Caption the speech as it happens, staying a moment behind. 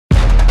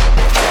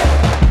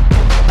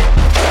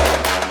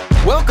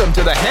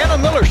Welcome to the Hannah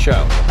Miller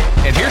Show.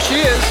 And here she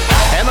is,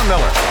 Hannah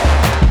Miller.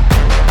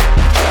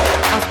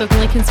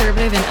 Outspokenly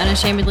conservative and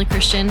unashamedly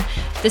Christian.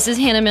 This is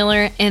Hannah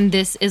Miller, and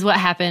this is what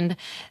happened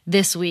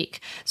this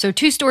week. So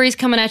 2 stories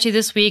coming at you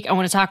this week. I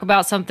want to talk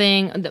about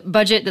something, the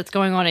budget that's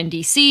going on in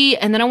D.C.,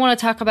 and then I want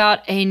to talk about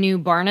a new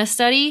Barna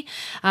study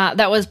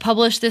that was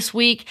published this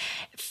week.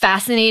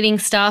 Fascinating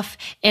stuff,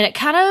 and it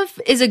kind of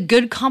is a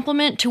good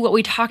complement to what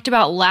we talked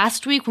about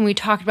last week when we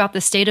talked about the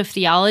state of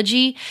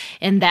theology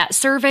and that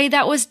survey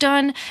that was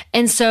done.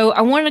 And so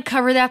I wanted to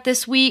cover that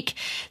this week.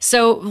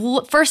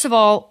 So first of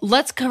all,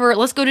 let's go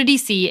to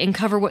DC and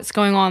cover what's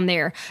going on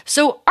there.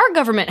 So our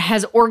government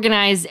has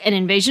organized an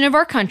invasion of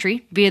our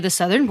country via the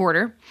southern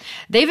border.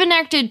 They've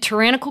enacted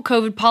tyrannical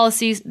COVID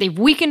policies. They've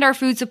weakened our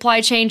food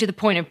supply chain to the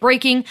point of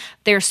breaking.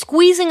 They're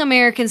squeezing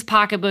Americans'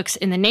 pocketbooks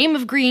in the name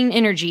of green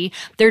energy.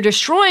 They're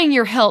destroying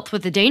your health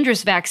with a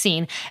dangerous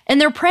vaccine. And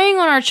they're preying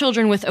on our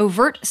children with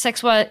overt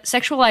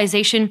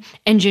sexualization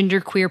and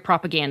genderqueer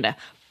propaganda.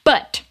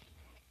 But,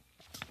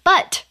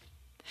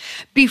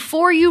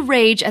 before you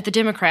rage at the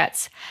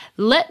Democrats,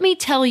 let me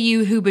tell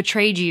you who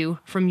betrayed you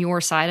from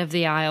your side of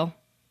the aisle.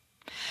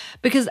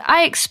 Because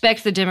I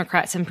expect the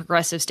Democrats and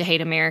progressives to hate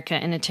America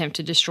and attempt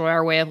to destroy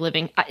our way of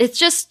living. It's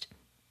just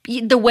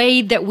the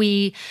way that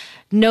we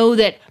know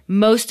that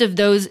most of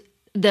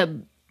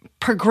the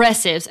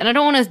progressives, and I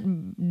don't want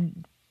to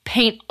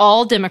paint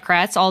all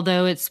Democrats,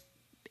 although it's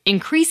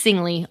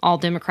increasingly all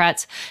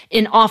Democrats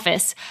in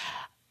office,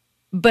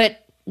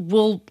 but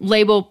we'll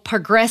label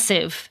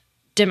progressive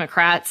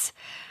Democrats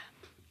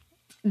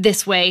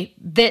this way,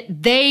 that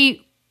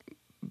they,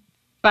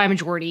 by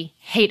majority,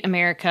 hate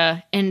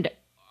America and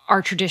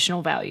our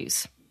traditional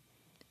values.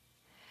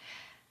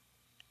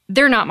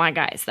 They're not my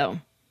guys, though.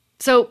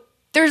 So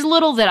there's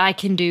little that I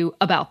can do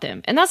about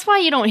them. And that's why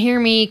you don't hear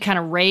me kind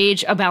of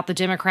rage about the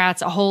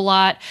Democrats a whole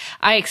lot.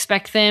 I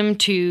expect them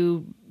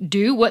to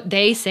do what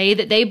they say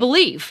that they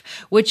believe,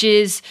 which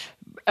is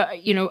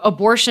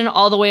abortion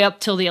all the way up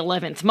till the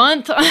 11th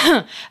month.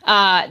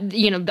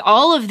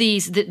 All of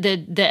these, the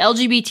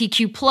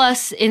LGBTQ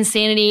plus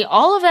insanity,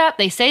 all of that,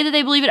 they say that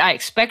they believe it. I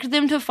expect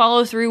them to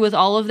follow through with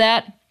all of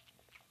that.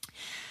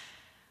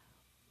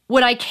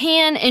 What I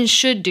can and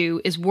should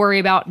do is worry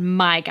about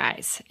my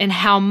guys and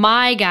how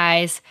my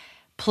guys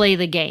play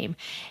the game.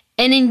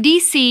 And in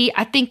DC,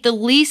 I think the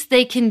least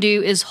they can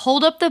do is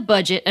hold up the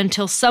budget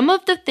until some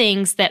of the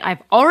things that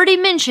I've already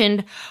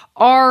mentioned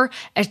are,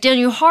 as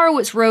Daniel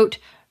Horowitz wrote,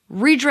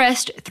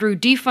 redressed through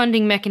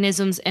defunding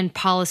mechanisms and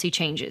policy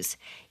changes.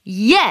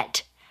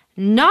 Yet,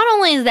 not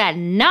only is that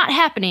not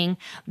happening,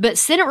 but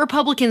Senate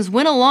Republicans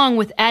went along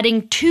with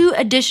adding 2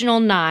 additional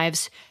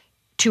knives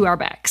to our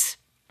backs.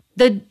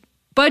 The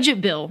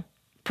budget bill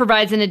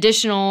provides an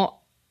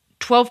additional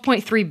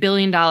 $12.3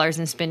 billion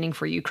in spending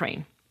for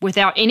Ukraine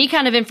without any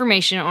kind of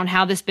information on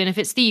how this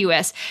benefits the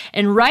U.S.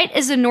 and right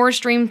as the Nord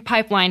Stream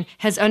pipeline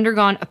has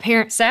undergone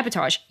apparent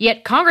sabotage.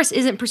 Yet Congress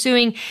isn't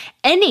pursuing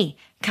any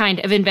kind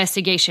of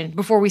investigation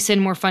before we send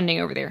more funding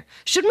over there.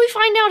 Shouldn't we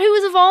find out who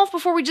was involved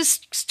before we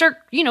just start,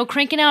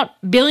 cranking out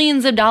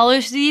billions of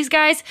dollars to these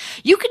guys?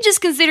 You could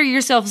just consider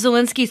yourself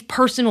Zelensky's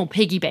personal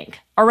piggy bank,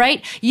 all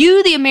right?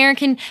 You, the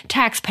American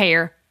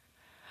taxpayer,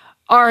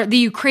 are the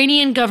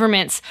Ukrainian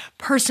government's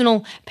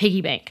personal piggy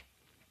bank.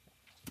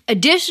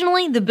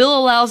 Additionally, the bill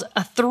allows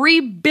a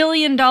 $3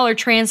 billion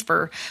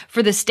transfer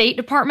for the State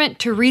Department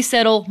to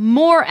resettle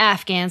more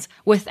Afghans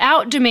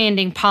without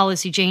demanding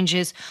policy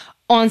changes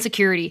on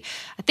security.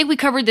 I think we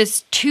covered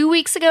this 2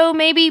 weeks ago,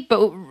 maybe,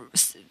 but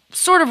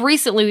sort of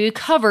recently we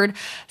covered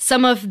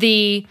some of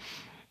the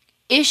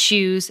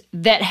issues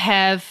that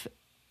have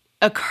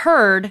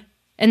occurred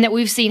and that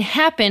we've seen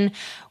happen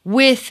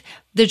with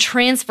the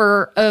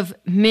transfer of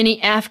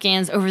many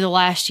Afghans over the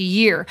last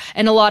year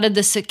and a lot of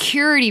the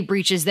security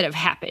breaches that have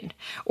happened,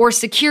 or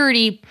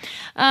security,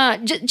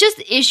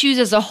 just issues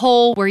as a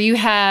whole where you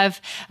have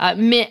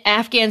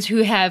Afghans who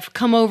have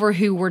come over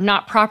who were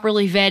not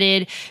properly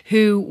vetted,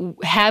 who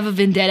have a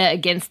vendetta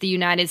against the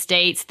United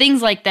States,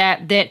 things like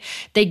that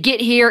they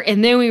get here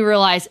and then we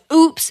realize,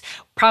 oops,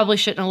 probably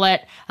shouldn't have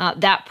let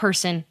that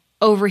person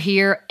over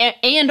here,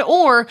 and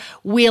or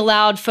we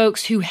allowed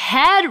folks who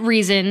had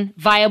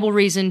viable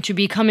reason to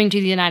be coming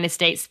to the United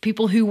States,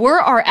 people who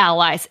were our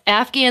allies,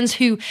 Afghans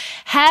who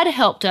had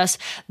helped us,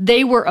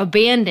 they were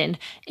abandoned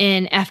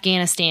in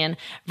Afghanistan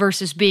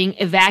versus being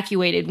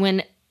evacuated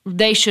when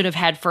they should have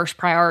had first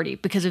priority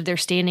because of their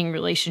standing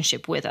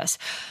relationship with us.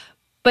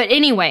 But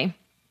anyway,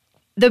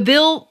 the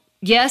bill,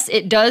 yes,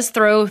 it does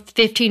throw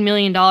 $15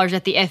 million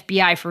at the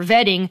FBI for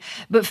vetting,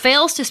 but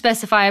fails to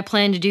specify a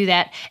plan to do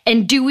that.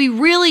 And do we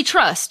really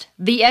trust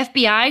the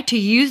FBI to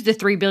use the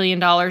 $3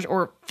 billion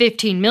or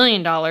 $15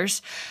 million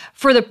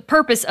for the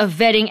purpose of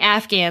vetting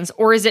Afghans?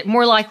 Or is it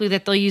more likely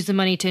that they'll use the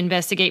money to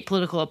investigate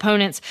political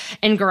opponents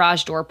and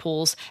garage door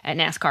pulls at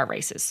NASCAR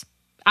races?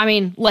 I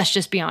mean, let's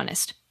just be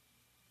honest.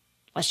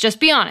 Let's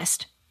just be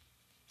honest.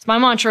 It's my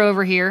mantra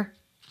over here.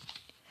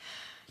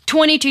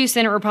 22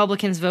 Senate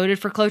Republicans voted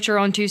for cloture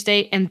on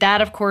Tuesday, and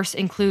that, of course,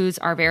 includes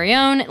our very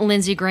own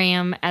Lindsey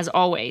Graham, as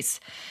always.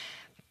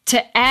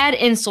 To add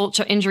insult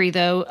to injury,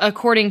 though,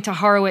 according to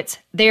Horowitz,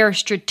 they are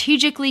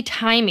strategically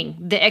timing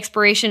the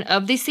expiration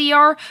of the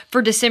CR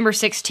for December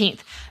 16th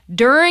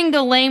during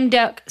the lame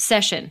duck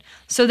session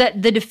so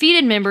that the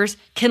defeated members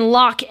can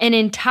lock an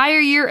entire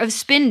year of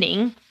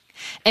spending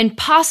and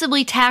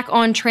possibly tack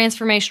on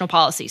transformational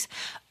policies,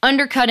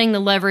 undercutting the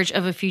leverage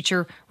of a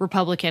future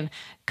Republican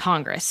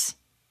Congress.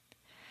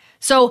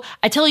 So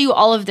I tell you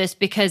all of this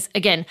because,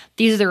 again,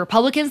 these are the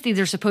Republicans.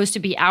 These are supposed to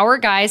be our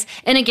guys.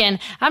 And again,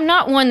 I'm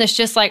not one that's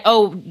just like,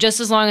 oh,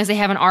 just as long as they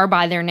have an R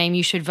by their name,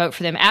 you should vote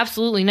for them.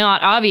 Absolutely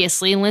not.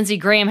 Obviously, Lindsey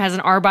Graham has an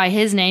R by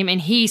his name, and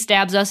he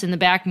stabs us in the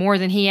back more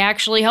than he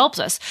actually helps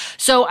us.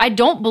 So I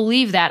don't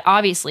believe that,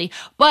 obviously.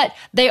 But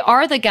they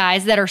are the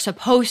guys that are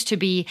supposed to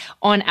be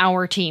on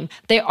our team.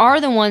 They are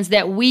the ones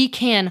that we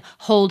can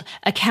hold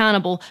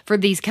accountable for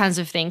these kinds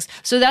of things.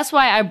 So that's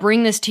why I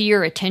bring this to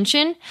your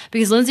attention,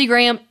 because Lindsey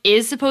Graham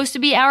is supposed to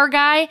be our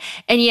guy,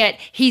 and yet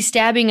he's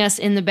stabbing us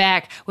in the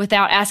back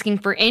without asking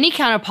for any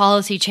kind of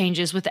policy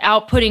changes,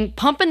 without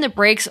pumping the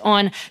brakes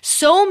on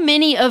so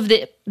many of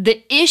the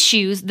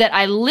issues that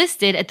I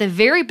listed at the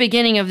very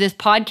beginning of this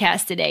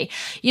podcast today.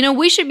 You know,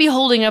 we should be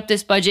holding up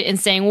this budget and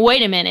saying,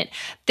 wait a minute,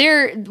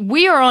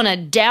 we are on a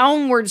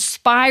downward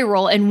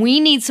spiral and we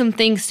need some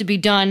things to be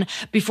done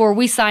before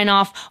we sign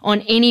off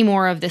on any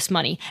more of this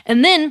money.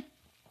 And then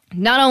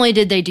not only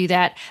did they do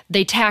that,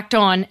 they tacked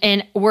on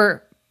and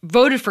were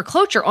voted for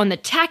cloture on the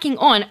tacking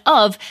on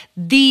of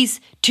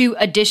these two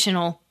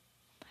additional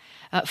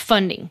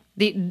funding,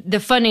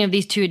 the funding of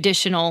these two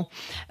additional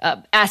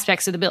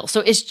aspects of the bill. So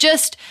it's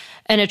just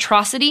an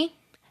atrocity.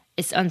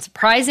 It's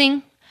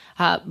unsurprising,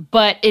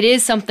 but it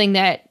is something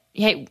that,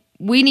 hey,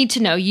 we need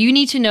to know. You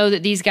need to know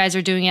that these guys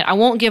are doing it. I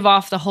won't give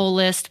off the whole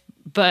list,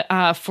 but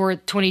for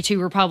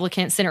 22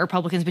 Senate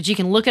Republicans, but you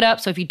can look it up.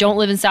 So if you don't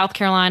live in South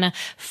Carolina,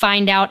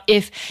 find out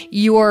if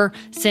your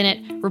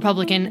Senate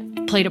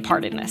Republican played a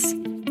part in this.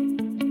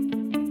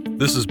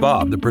 This is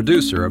Bob, the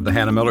producer of The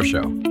Hannah Miller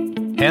Show.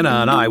 Hannah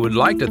and I would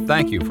like to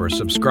thank you for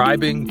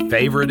subscribing,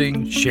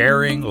 favoriting,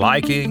 sharing,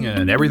 liking,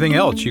 and everything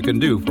else you can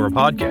do for a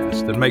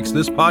podcast that makes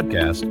this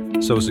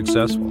podcast so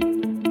successful.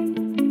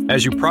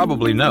 As you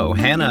probably know,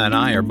 Hannah and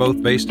I are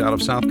both based out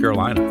of South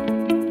Carolina.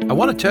 I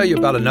want to tell you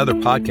about another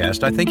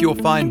podcast I think you'll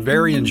find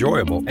very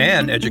enjoyable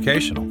and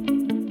educational.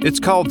 It's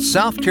called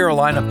South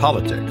Carolina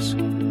Politics.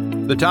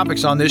 The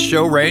topics on this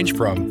show range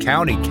from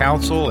county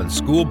council and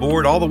school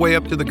board all the way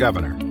up to the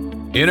governor.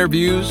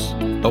 Interviews,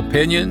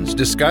 opinions,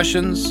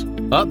 discussions,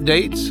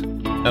 updates,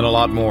 and a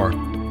lot more.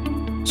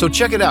 So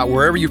check it out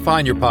wherever you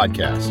find your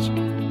podcasts.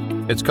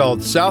 It's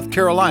called South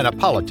Carolina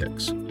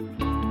Politics.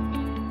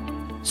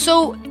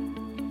 So,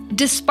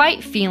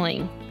 despite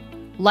feeling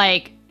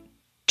like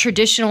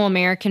traditional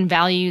American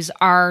values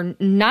are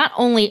not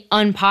only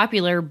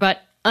unpopular,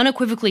 but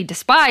unequivocally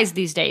despised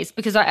these days,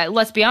 because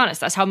let's be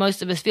honest, that's how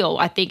most of us feel.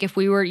 I think if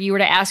you were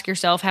to ask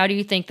yourself, how do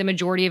you think the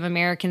majority of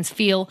Americans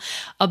feel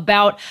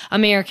about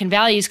American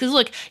values? Because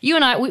look, you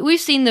and I, we've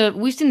seen the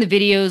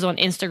videos on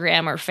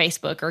Instagram or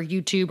Facebook or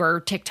YouTube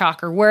or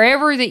TikTok or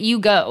wherever that you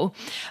go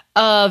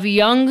of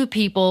young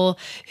people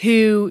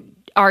who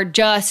are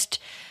just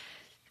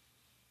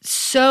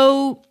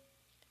so,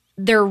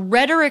 their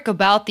rhetoric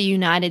about the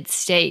United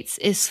States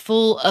is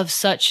full of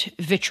such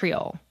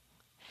vitriol.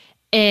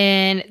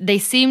 And they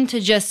seem to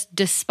just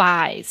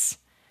despise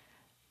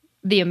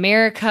the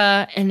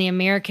America and the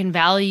American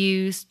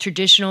values,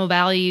 traditional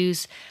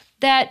values,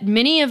 that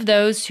many of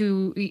those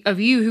of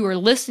you who are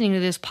listening to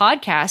this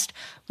podcast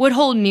would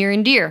hold near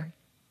and dear.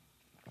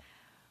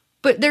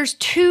 But there's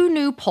two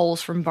new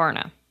polls from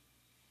Barna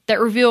that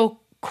reveal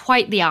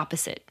quite the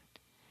opposite.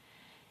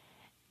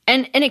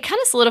 And it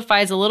kind of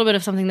solidifies a little bit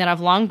of something that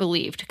I've long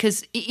believed,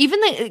 because even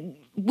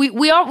we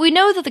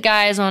know that the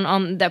guys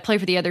on that play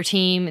for the other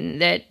team,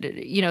 and that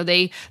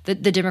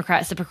the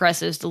Democrats, the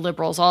progressives, the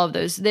liberals, all of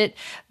those that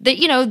they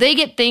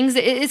get things.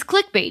 It's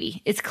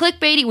clickbaity. It's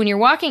clickbaity. When you're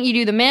walking, you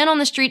do the man on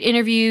the street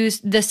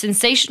interviews. The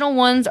sensational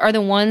ones are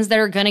the ones that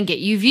are going to get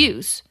you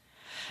views.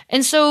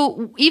 And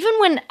so even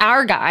when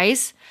our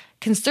guys,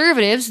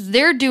 conservatives,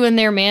 they're doing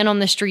their man on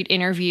the street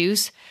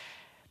interviews,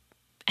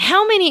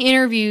 how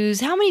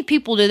many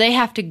people do they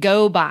have to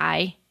go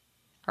by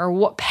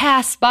or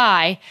pass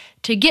by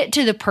to get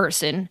to the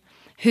person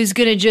who's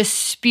going to just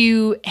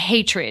spew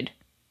hatred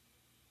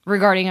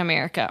regarding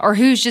America, or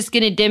who's just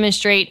going to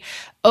demonstrate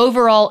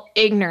overall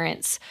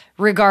ignorance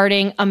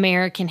regarding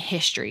American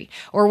history,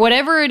 or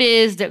whatever it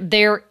is that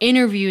they're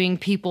interviewing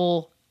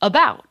people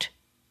about?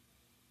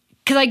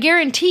 Because I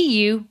guarantee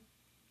you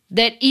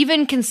that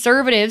even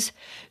conservatives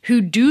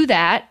who do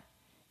that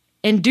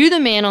and do the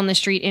man on the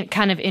street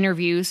kind of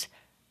interviews,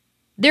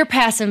 they're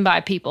passing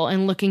by people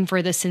and looking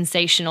for the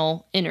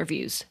sensational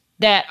interviews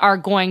that are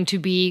going to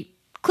be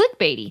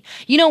clickbaity.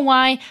 You know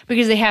why?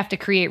 Because they have to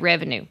create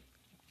revenue.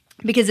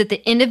 Because at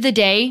the end of the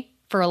day,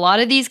 for a lot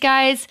of these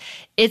guys,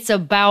 it's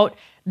about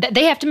that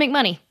they have to make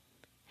money.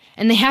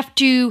 And they have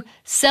to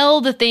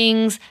sell the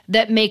things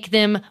that make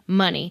them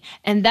money.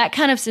 And that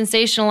kind of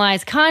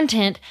sensationalized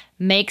content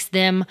makes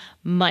them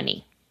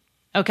money.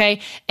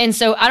 Okay? And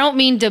so I don't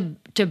mean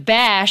to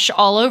bash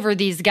all over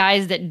these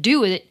guys that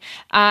do it.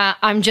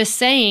 I'm just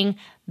saying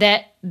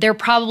that there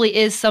probably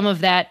is some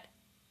of that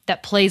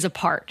plays a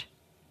part.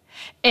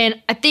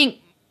 And I think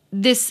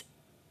these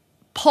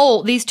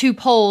two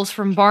polls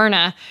from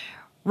Barna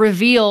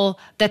reveal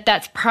that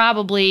that's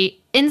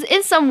probably,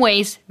 in some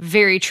ways,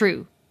 very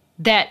true.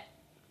 That,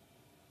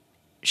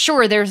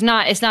 sure, it's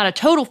not a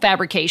total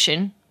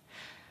fabrication,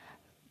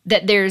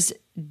 that there's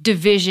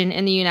division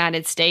in the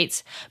United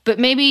States, but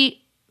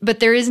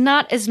there is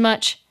not as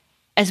much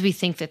as we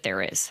think that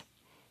there is.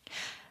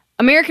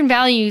 American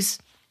values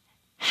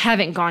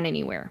haven't gone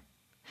anywhere.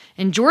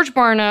 And George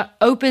Barna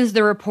opens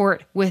the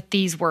report with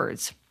these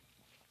words,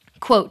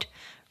 quote,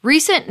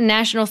 "Recent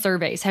national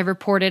surveys have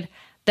reported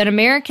that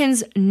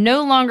Americans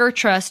no longer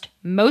trust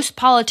most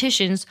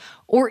politicians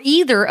or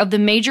either of the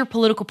major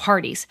political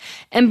parties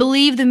and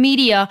believe the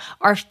media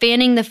are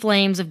fanning the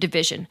flames of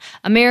division.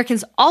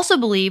 Americans also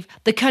believe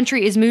the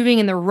country is moving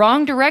in the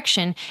wrong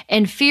direction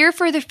and fear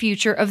for the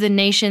future of the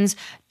nation's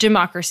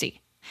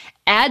democracy.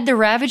 Add the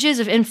ravages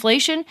of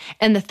inflation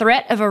and the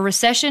threat of a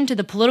recession to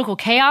the political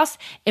chaos,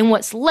 and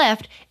what's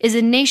left is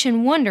a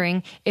nation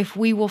wondering if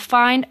we will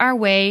find our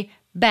way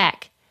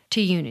back to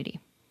unity."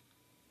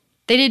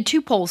 They did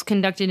 2 polls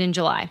conducted in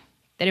July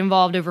that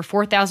involved over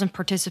 4,000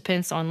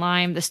 participants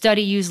online. The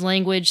study used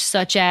language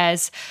such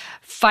as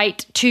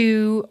fight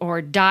to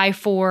or die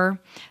for,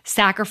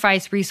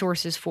 sacrifice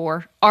resources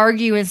for,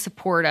 argue in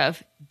support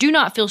of, do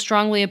not feel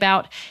strongly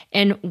about,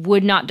 and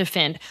would not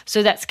defend.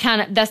 So that's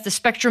the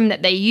spectrum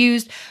that they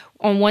used.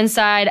 On one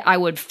side, I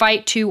would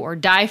fight to or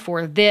die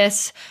for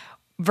this,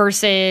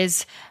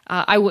 versus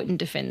I wouldn't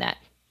defend that.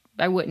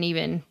 I wouldn't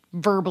even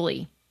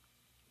verbally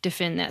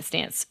defend that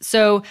stance.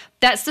 So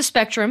that's the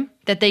spectrum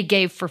that they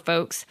gave for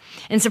folks.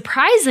 And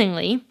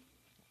surprisingly,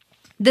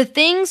 the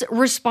things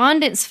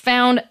respondents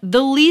found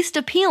the least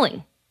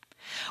appealing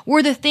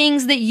were the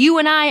things that you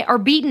and I are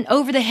beaten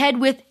over the head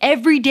with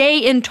every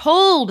day and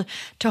told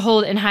to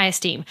hold in high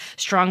esteem.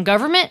 Strong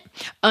government,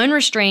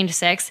 unrestrained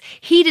sex,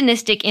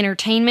 hedonistic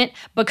entertainment,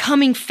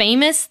 becoming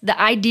famous, the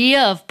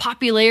idea of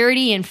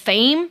popularity and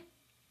fame.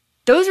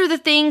 Those are the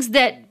things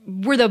that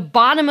were the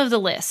bottom of the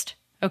list,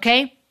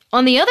 okay?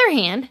 On the other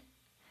hand,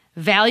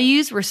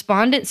 values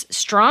respondents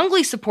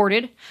strongly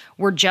supported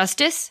were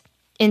justice,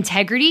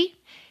 integrity,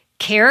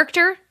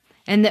 character,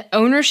 and the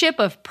ownership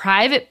of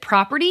private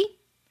property.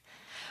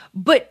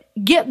 But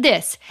get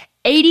this,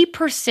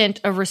 80%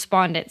 of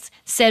respondents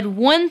said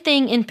one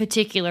thing in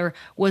particular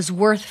was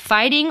worth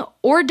fighting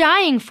or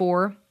dying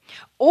for,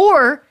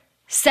 or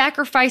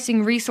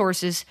sacrificing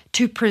resources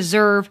to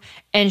preserve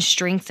and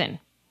strengthen.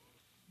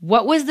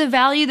 What was the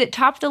value that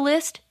topped the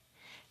list?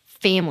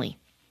 Family.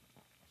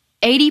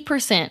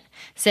 80%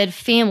 said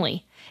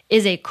family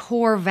is a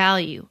core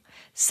value,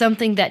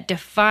 something that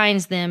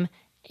defines them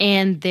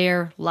and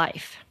their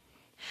life.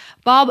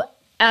 Bob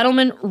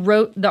Adelman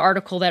wrote the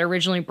article that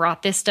originally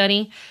brought this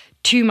study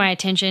to my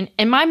attention,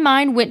 and my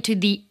mind went to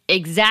the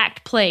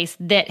exact place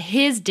that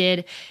he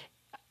did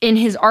in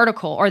his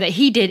article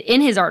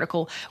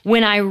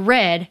when I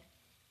read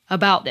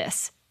about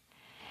this.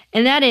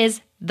 And that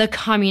is the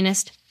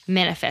Communist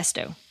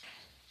Manifesto.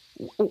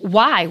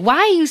 Why?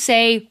 Why, you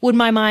say, would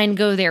my mind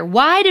go there?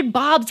 Why did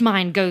Bob's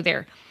mind go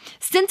there?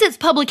 Since its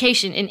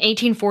publication in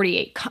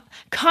 1848,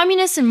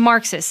 communists and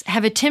Marxists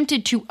have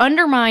attempted to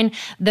undermine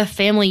the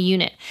family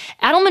unit.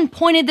 Adelman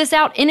pointed this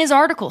out in his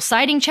article,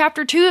 citing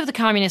Chapter 2 of the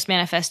Communist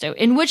Manifesto,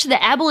 in which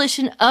the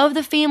abolition of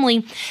the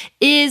family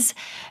is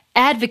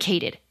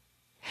advocated.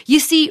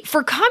 You see,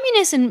 for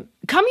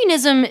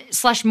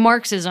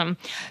communism/Marxism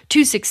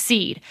to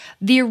succeed,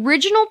 the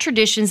original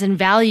traditions and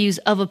values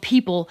of a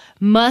people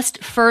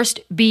must first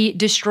be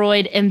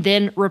destroyed and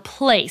then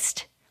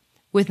replaced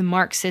with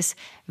Marxist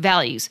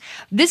values.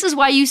 This is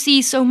why you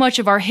see so much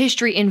of our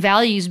history and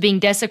values being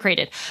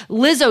desecrated.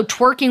 Lizzo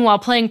twerking while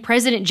playing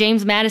President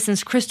James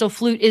Madison's crystal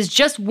flute is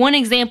just one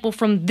example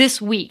from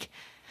this week.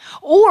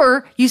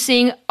 Or you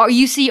see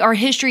our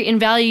history and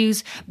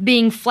values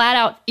being flat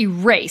out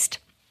erased.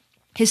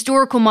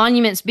 Historical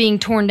monuments being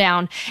torn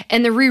down,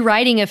 and the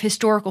rewriting of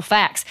historical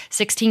facts.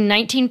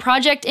 1619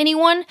 Project,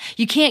 anyone?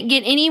 You can't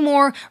get any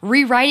more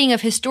rewriting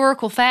of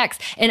historical facts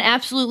and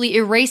absolutely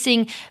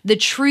erasing the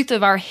truth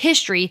of our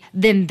history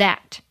than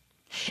that.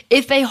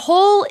 If a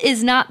hole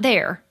is not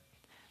there,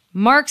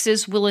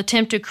 Marxists will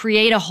attempt to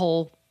create a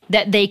hole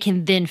that they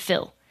can then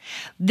fill.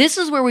 This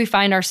is where we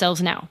find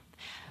ourselves now.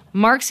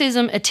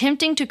 Marxism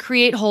attempting to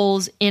create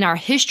holes in our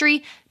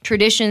history,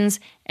 traditions,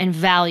 and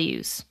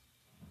values,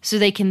 so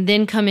they can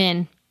then come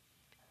in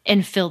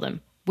and fill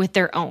them with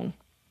their own.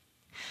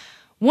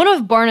 One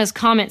of Barna's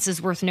comments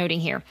is worth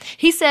noting here.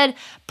 He said,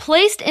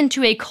 placed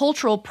into a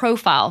cultural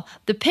profile,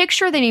 the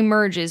picture that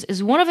emerges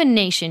is one of a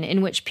nation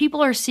in which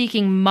people are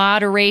seeking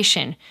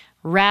moderation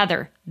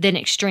rather than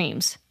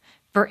extremes.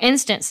 For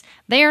instance,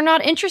 they are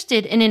not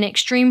interested in an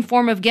extreme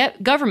form of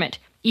government,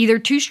 either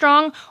too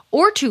strong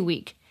or too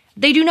weak.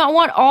 They do not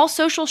want all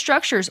social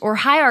structures or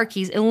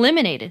hierarchies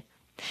eliminated.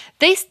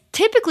 They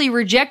typically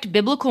reject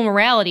biblical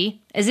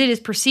morality as it is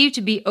perceived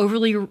to be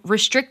overly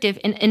restrictive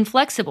and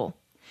inflexible.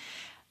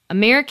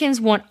 Americans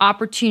want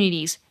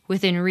opportunities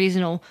within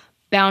reasonable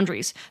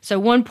boundaries. So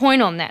one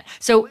point on that.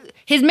 So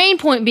his main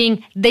point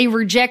being they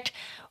reject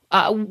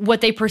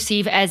what they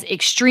perceive as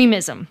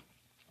extremism.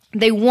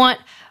 They want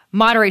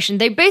moderation.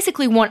 They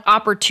basically want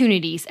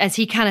opportunities, as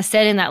he kind of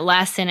said in that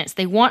last sentence.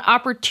 They want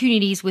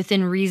opportunities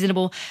within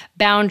reasonable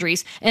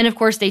boundaries. And of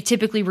course, they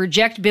typically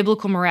reject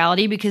biblical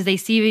morality because they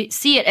see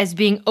it as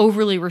being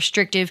overly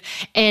restrictive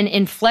and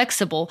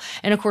inflexible.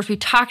 And of course, we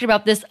talked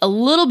about this a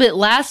little bit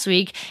last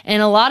week,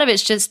 and a lot of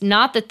it's just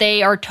not that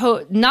they are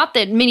not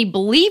that many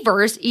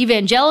believers,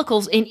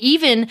 evangelicals, and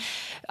even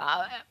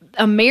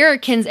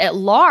Americans at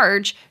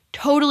large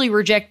totally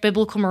reject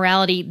biblical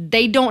morality.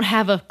 They don't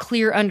have a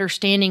clear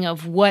understanding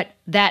of what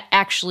that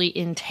actually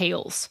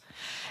entails.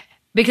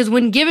 Because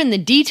when given the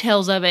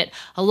details of it,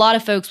 a lot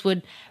of folks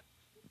would,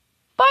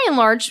 by and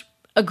large,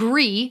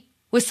 agree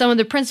with some of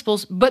the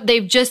principles, but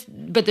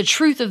the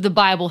truth of the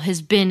Bible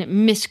has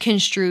been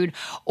misconstrued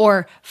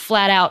or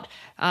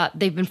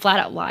they've been flat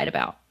out lied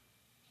about.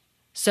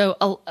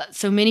 So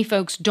many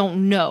folks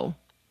don't know.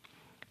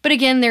 But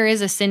again, there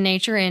is a sin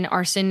nature, and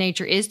our sin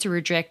nature is to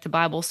reject the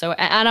Bible. So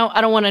I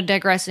don't want to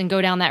digress and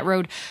go down that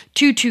road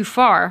too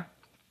far.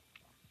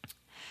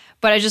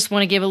 But I just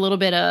want to give a little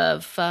bit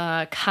of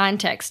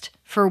context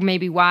for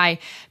maybe why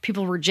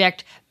people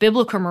reject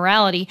biblical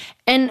morality.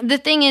 And the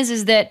thing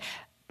is that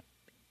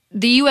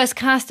the U.S.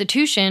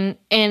 Constitution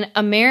and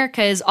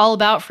America is all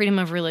about freedom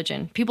of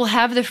religion. People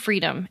have the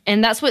freedom,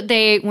 and that's what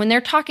when they're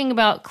talking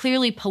about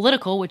clearly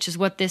political, which is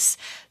what this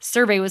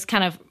survey was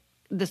kind of.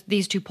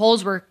 These two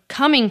polls were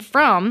coming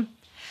from,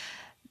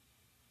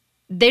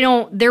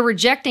 they're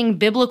rejecting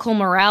biblical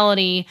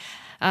morality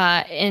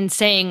and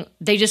saying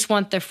they just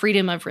want the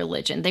freedom of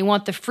religion. They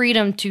want the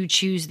freedom to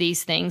choose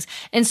these things.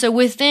 And so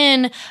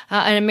within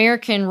an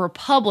American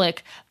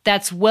republic,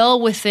 that's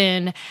well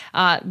within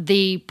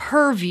the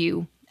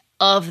purview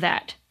of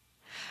that.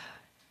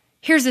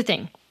 Here's the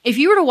thing. If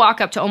you were to walk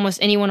up to almost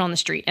anyone on the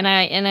street, and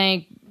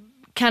I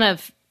kind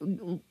of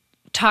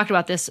talked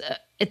about this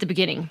at the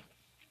beginning,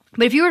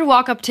 but if you were to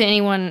walk up to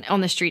anyone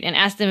on the street and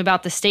ask them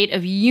about the state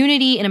of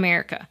unity in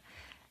America,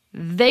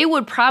 they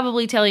would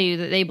probably tell you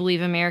that they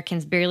believe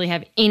Americans barely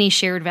have any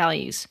shared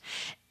values,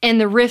 and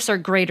the rifts are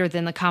greater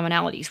than the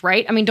commonalities,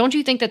 right? I mean, don't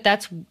you think that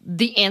that's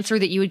the answer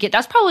that you would get?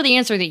 That's probably the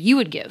answer that you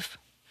would give,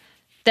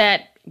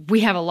 that we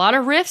have a lot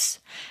of rifts,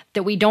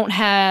 that we don't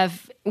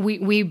have,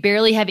 we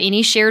barely have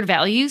any shared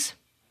values.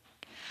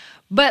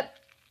 But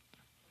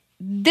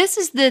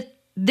these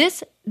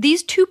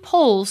two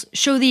polls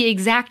show the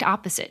exact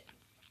opposite.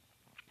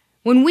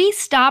 When we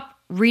stop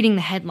reading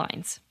the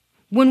headlines,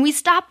 when we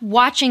stop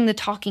watching the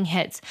talking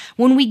heads,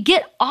 when we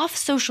get off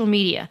social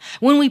media,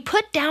 when we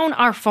put down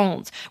our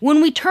phones, when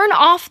we turn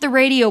off the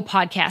radio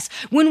podcast,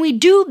 when we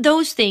do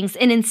those things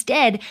and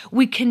instead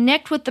we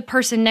connect with the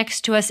person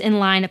next to us in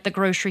line at the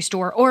grocery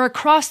store or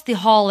across the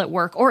hall at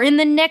work or in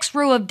the next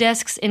row of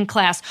desks in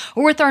class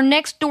or with our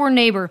next door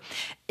neighbor,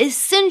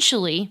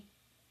 essentially,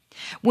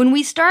 when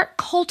we start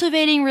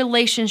cultivating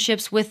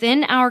relationships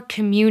within our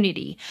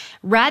community,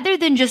 rather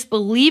than just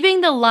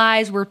believing the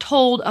lies we're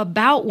told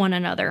about one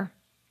another,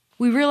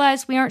 we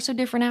realize we aren't so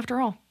different after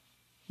all.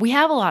 We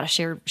have a lot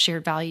of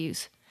shared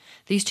values.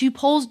 These two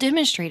polls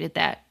demonstrated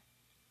that.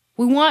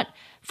 We want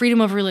freedom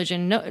of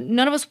religion.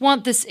 None of us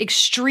want this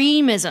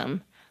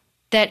extremism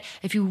that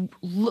if you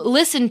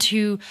listen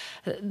to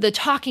the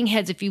talking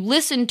heads, if you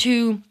listen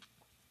to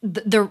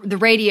the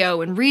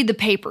radio and read the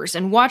papers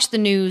and watch the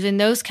news and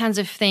those kinds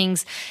of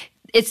things,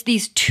 it's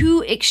these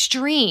two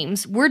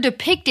extremes. We're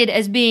depicted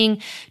as being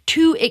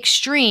two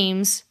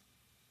extremes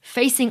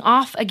facing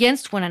off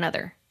against one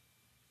another.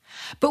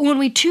 But when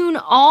we tune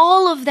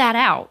all of that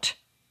out,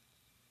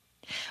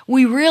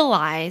 we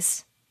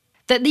realize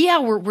that, yeah,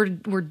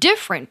 we're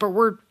different, but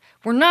we're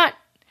not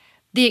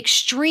the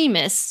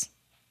extremists,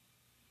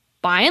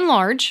 by and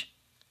large,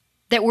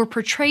 that we're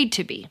portrayed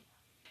to be.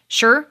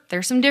 Sure,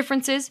 there's some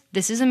differences.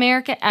 This is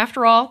America,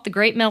 after all, the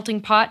great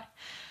melting pot.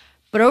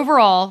 But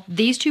overall,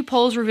 these two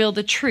polls reveal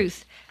the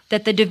truth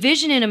that the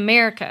division in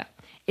America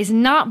is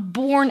not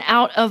born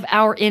out of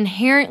our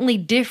inherently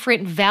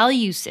different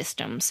value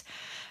systems,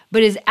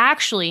 but is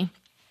actually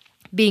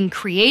being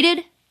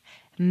created,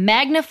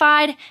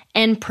 magnified,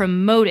 and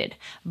promoted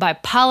by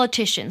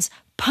politicians,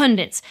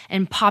 pundits,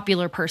 and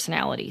popular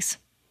personalities.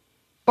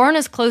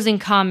 Barna's closing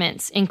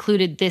comments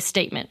included this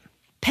statement: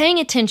 "Paying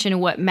attention to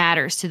what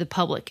matters to the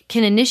public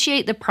can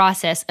initiate the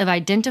process of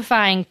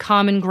identifying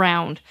common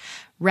ground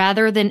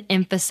rather than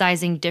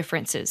emphasizing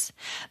differences.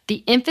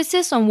 The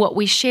emphasis on what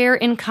we share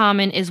in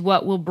common is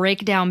what will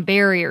break down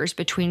barriers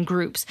between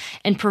groups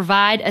and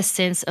provide a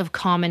sense of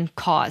common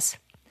cause.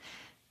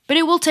 But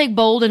it will take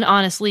bold and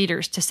honest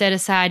leaders to set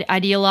aside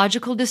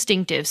ideological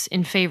distinctives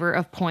in favor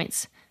of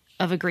points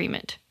of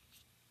agreement."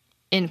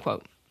 End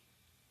quote.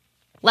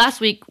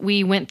 Last week,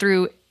 we went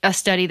through a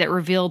study that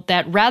revealed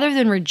that rather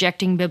than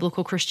rejecting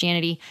biblical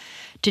Christianity,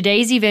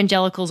 today's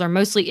evangelicals are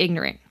mostly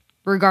ignorant.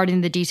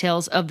 regarding the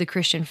details of the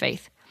Christian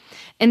faith.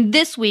 And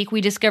this week,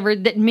 we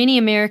discovered that many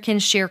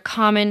Americans share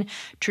common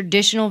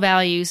traditional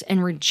values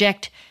and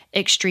reject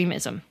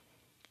extremism.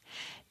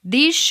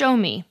 These show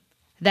me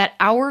that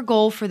our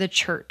goal for the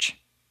church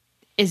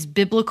is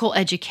biblical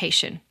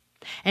education,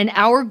 and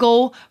our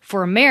goal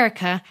for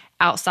America,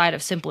 outside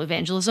of simple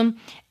evangelism,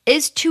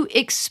 is to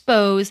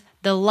expose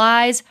the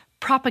lies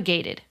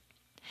propagated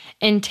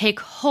and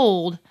take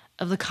hold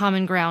of the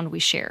common ground we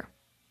share.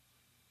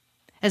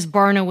 As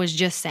Barna was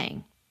just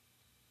saying,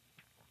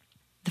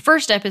 the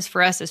first step is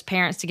for us as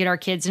parents to get our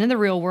kids into the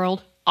real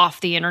world,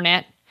 off the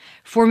internet,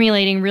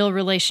 formulating real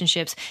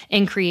relationships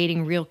and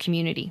creating real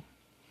community.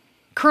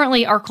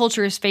 Currently, our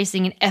culture is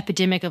facing an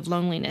epidemic of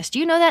loneliness. Do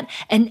you know that?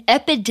 An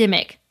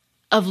epidemic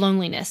of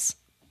loneliness.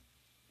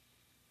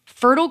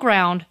 Fertile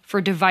ground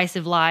for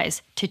divisive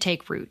lies to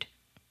take root.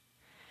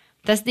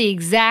 That's the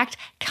exact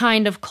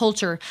kind of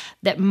culture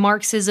that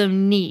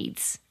Marxism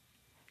needs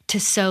to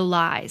sow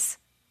lies.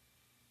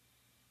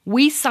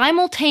 We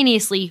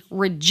simultaneously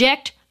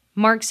reject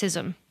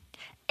Marxism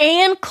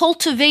and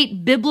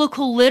cultivate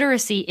biblical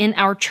literacy in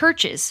our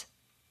churches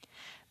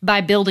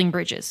by building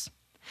bridges,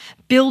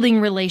 building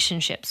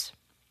relationships.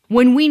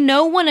 When we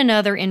know one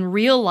another in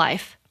real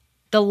life,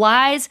 the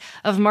lies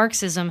of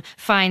Marxism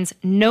finds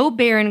no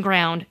barren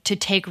ground to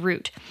take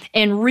root,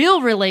 and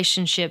real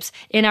relationships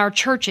in our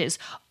churches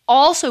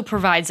also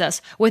provides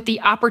us with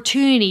the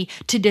opportunity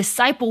to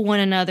disciple one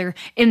another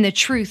in the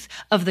truth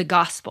of the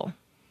gospel.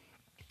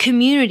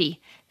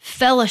 Community,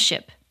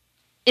 fellowship,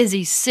 is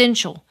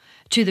essential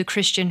to the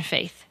Christian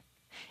faith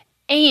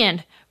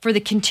and for the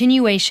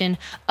continuation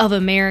of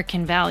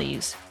American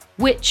values,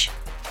 which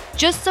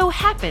just so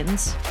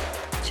happens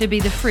to be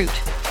the fruit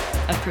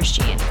of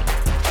Christianity.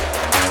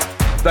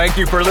 Thank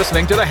you for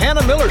listening to The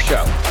Hannah Miller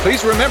Show.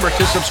 Please remember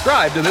to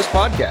subscribe to this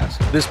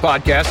podcast. This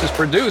podcast is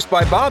produced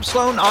by Bob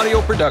Sloan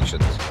Audio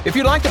Productions. If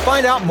you'd like to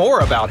find out more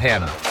about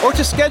Hannah or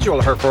to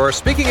schedule her for a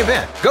speaking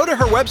event, go to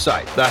her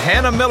website,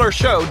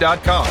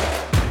 thehannahmillershow.com.